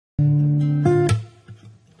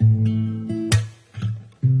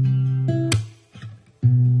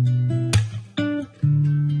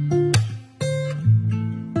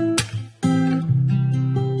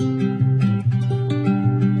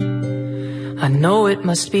I know it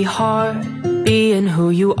must be hard being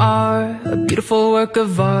who you are, a beautiful work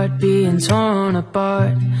of art being torn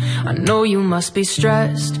apart. I know you must be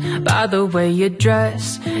stressed by the way you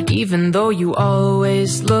dress, even though you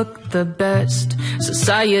always look the best.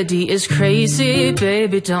 Society is crazy,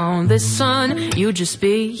 baby, don't listen. You just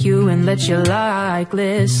be you and let your light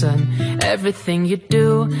glisten. Everything you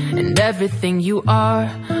do and everything you are,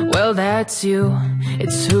 well, that's you,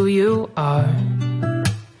 it's who you are.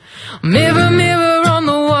 Mirror, mirror on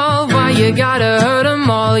the wall, why you gotta hurt them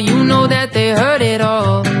all? You know that they heard it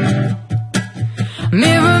all.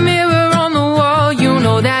 Mirror, mirror on the wall, you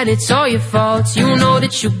know that it's all your fault. You know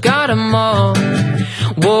that you got them all.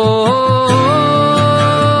 Whoa,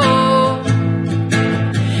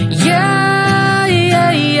 yeah,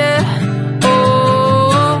 yeah, yeah.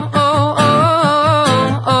 Oh, oh,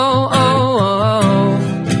 oh, oh, oh,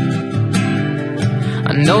 oh.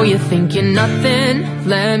 I know you think you're nothing.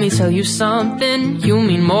 Let me tell you something, you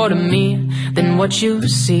mean more to me than what you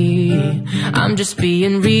see. I'm just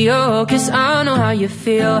being real, cause I know how you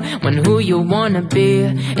feel when who you wanna be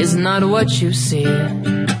is not what you see.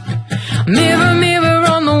 Mirror, mirror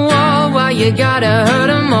on the wall, why you gotta hurt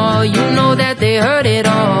them all? You know that they heard it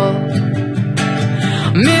all.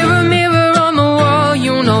 Mirror, mirror on the wall,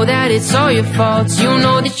 you know that it's all your fault. You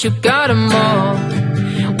know that you got them all.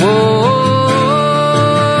 Whoa,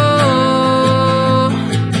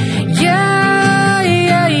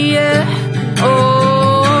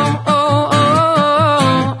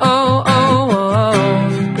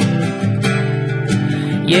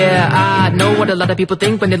 yeah, I know what a lot of people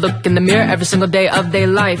think when they look in the mirror every single day of their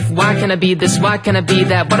life. Why can't I be this? Why can't I be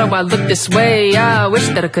that? Why do I look this way? I wish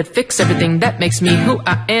that I could fix everything that makes me who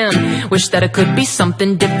I am. Wish that I could be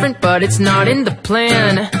something different, but it's not in the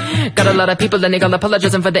plan. Got a lot of people and they all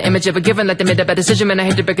apologizing for the image ever given, like they made a bad decision. Man, I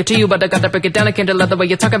hate to break it to you, but I gotta break it down. I can't love the way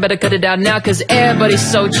you're talking, better cut it out now. Cause everybody's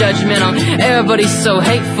so judgmental, everybody's so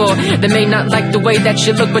hateful. They may not like the way that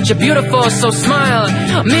you look, but you're beautiful, so smile.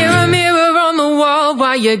 Mirror, mirror on the wall,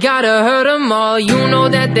 why you gotta hurt them all? You know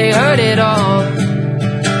that they heard it all.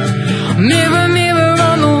 Mirror, mirror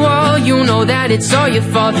on the wall, you know that it's all your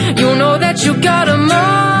fault. You know that you got them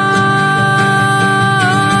all.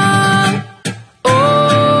 Oh,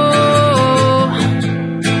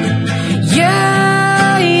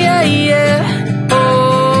 yeah, yeah, yeah. Oh,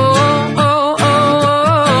 oh, oh,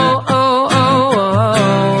 oh, oh, oh,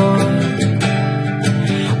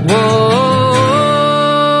 oh. Whoa.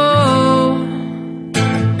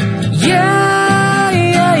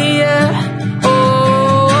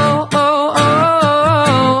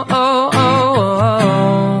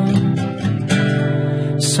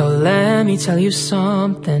 Tell you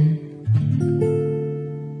something,